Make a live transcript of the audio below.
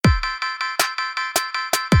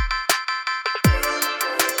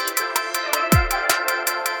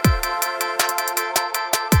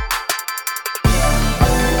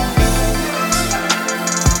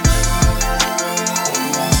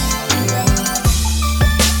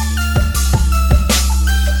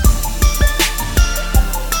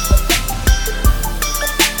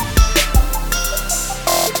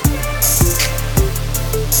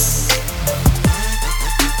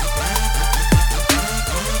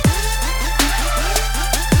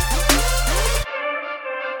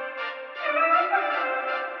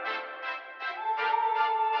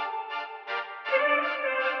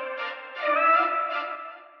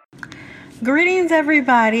Greetings,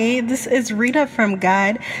 everybody. This is Rita from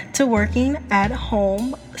Guide to Working at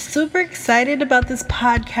Home. Super excited about this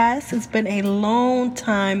podcast. It's been a long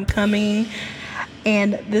time coming,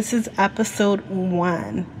 and this is episode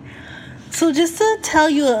 1. So just to tell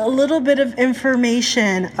you a little bit of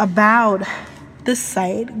information about the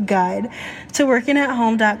site, Guide to Working at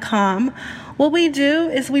Home.com, what we do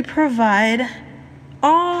is we provide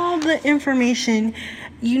all the information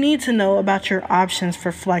you need to know about your options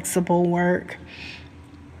for flexible work.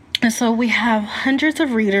 And so we have hundreds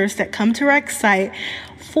of readers that come to our site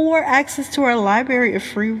for access to our library of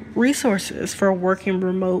free resources for working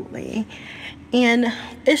remotely. And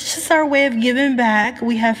it's just our way of giving back.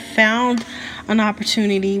 We found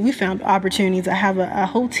opportunities. I have a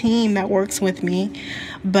whole team that works with me,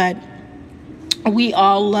 but we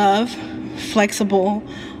all love flexible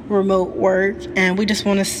remote work, and we just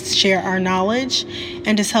want to share our knowledge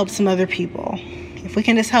and just help some other people. If we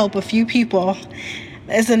can just help a few people,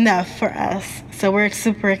 it's enough for us. So we're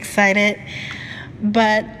super excited.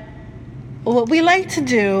 But what we like to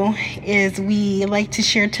do is we like to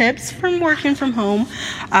share tips from working from home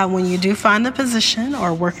when you do find the position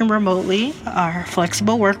or working remotely or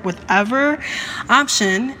flexible work, whatever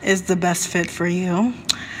option is the best fit for you.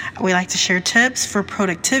 We like to share tips for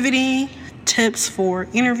productivity, tips for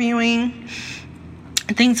interviewing,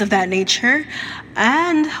 things of that nature.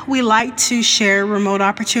 And we like to share remote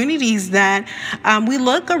opportunities that we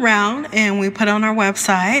look around and we put on our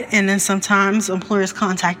website, and then sometimes employers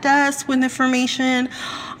contact us with information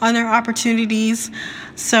on their opportunities.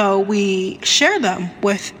 So we share them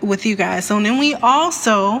with you guys. So then we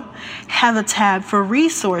also have a tab for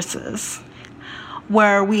resources,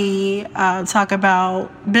 where we talk about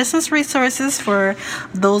business resources for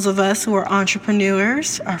those of us who are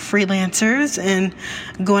entrepreneurs, are freelancers, and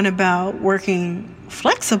going about working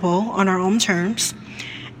flexible on our own terms.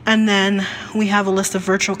 And then we have a list of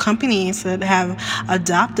virtual companies that have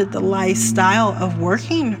adopted the lifestyle of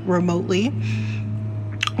working remotely.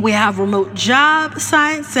 We have remote job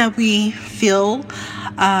sites that we feel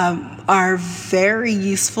are very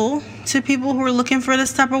useful to people who are looking for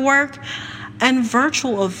this type of work, and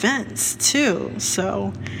virtual events too.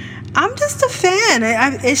 So I'm just a fan.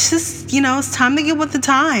 It's just, it's time to get with the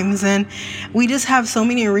times, and we just have so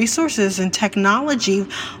many resources and technology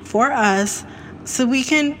for us, so we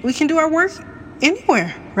can do our work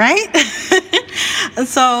anywhere, right? And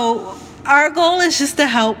so our goal is just to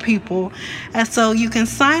help people. And so you can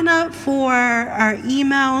sign up for our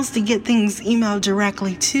emails to get things emailed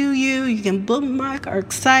directly to you. You can bookmark our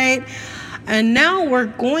site. And now we're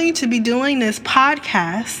going to be doing this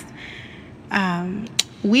podcast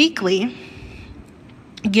weekly,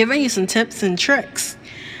 giving you some tips and tricks.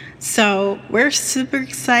 So we're super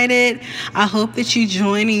excited. I hope that you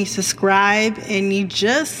join and you subscribe, and you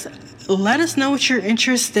just let us know what you're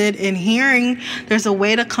interested in hearing. There's a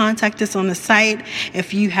way to contact us on the site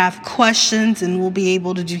if you have questions, and we'll be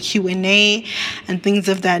able to do Q&A and things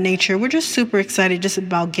of that nature. We're just super excited just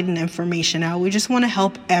about getting information out. We just want to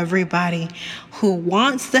help everybody who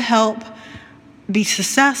wants to help be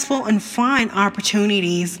successful and find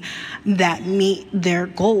opportunities that meet their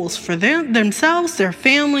goals for themselves, their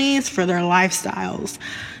families, for their lifestyles.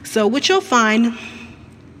 So what you'll find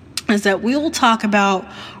is that we will talk about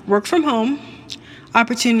work from home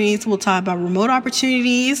opportunities. We'll talk about remote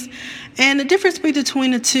opportunities. And the difference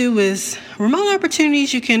between the two is remote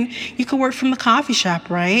opportunities, you can work from the coffee shop,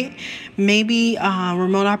 right? Maybe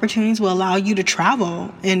remote opportunities will allow you to travel,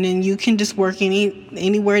 and then you can just work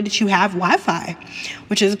anywhere that you have Wi-Fi,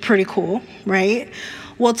 which is pretty cool, right?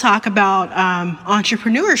 We'll talk about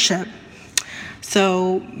entrepreneurship.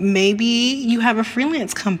 So maybe you have a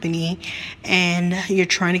freelance company and you're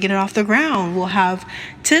trying to get it off the ground. We'll have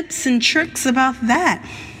tips and tricks about that.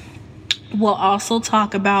 We'll also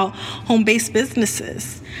talk about home-based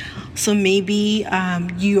businesses. So maybe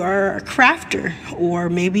you are a crafter, or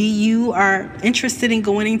maybe you are interested in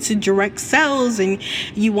going into direct sales and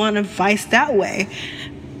you want advice that way.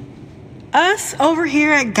 Us over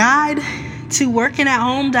here at Guide to Working at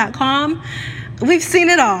Home.com, we've seen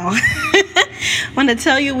it all. When I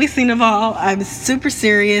tell you we've seen it all, I'm super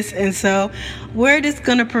serious. And so we're just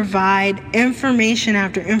going to provide information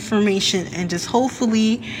after information, and just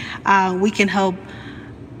hopefully we can help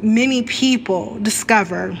many people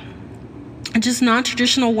discover just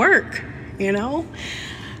non-traditional work,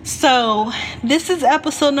 So this is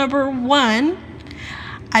episode number 1.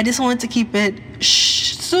 I just wanted to keep it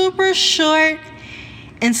super short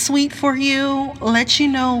and sweet for you, let you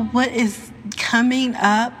know what is coming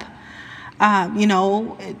up,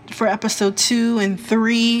 for episode 2 and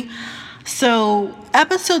 3. So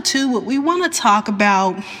episode 2, what we want to talk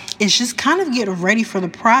about is just kind of get ready for the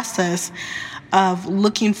process of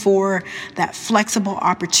looking for that flexible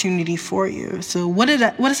opportunity for you. So what does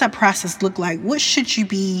that process look like? What should you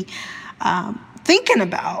be thinking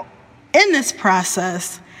about in this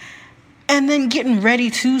process? And then getting ready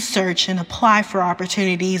to search and apply for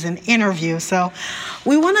opportunities and interview. So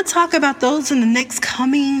we want to talk about those in the next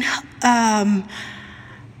coming,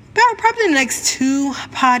 probably the next 2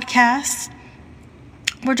 podcasts.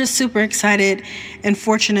 We're just super excited and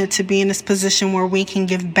fortunate to be in this position where we can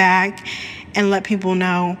give back and let people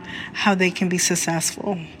know how they can be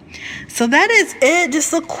successful. So that is it.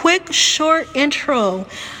 Just a quick, short intro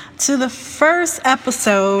to the first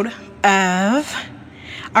episode of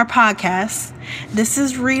our podcast. This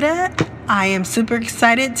is Rita. I am super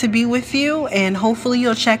excited to be with you, and hopefully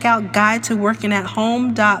you'll check out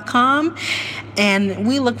guidetoworkingathome.com, and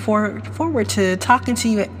we look forward to talking to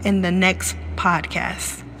you in the next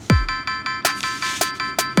podcast.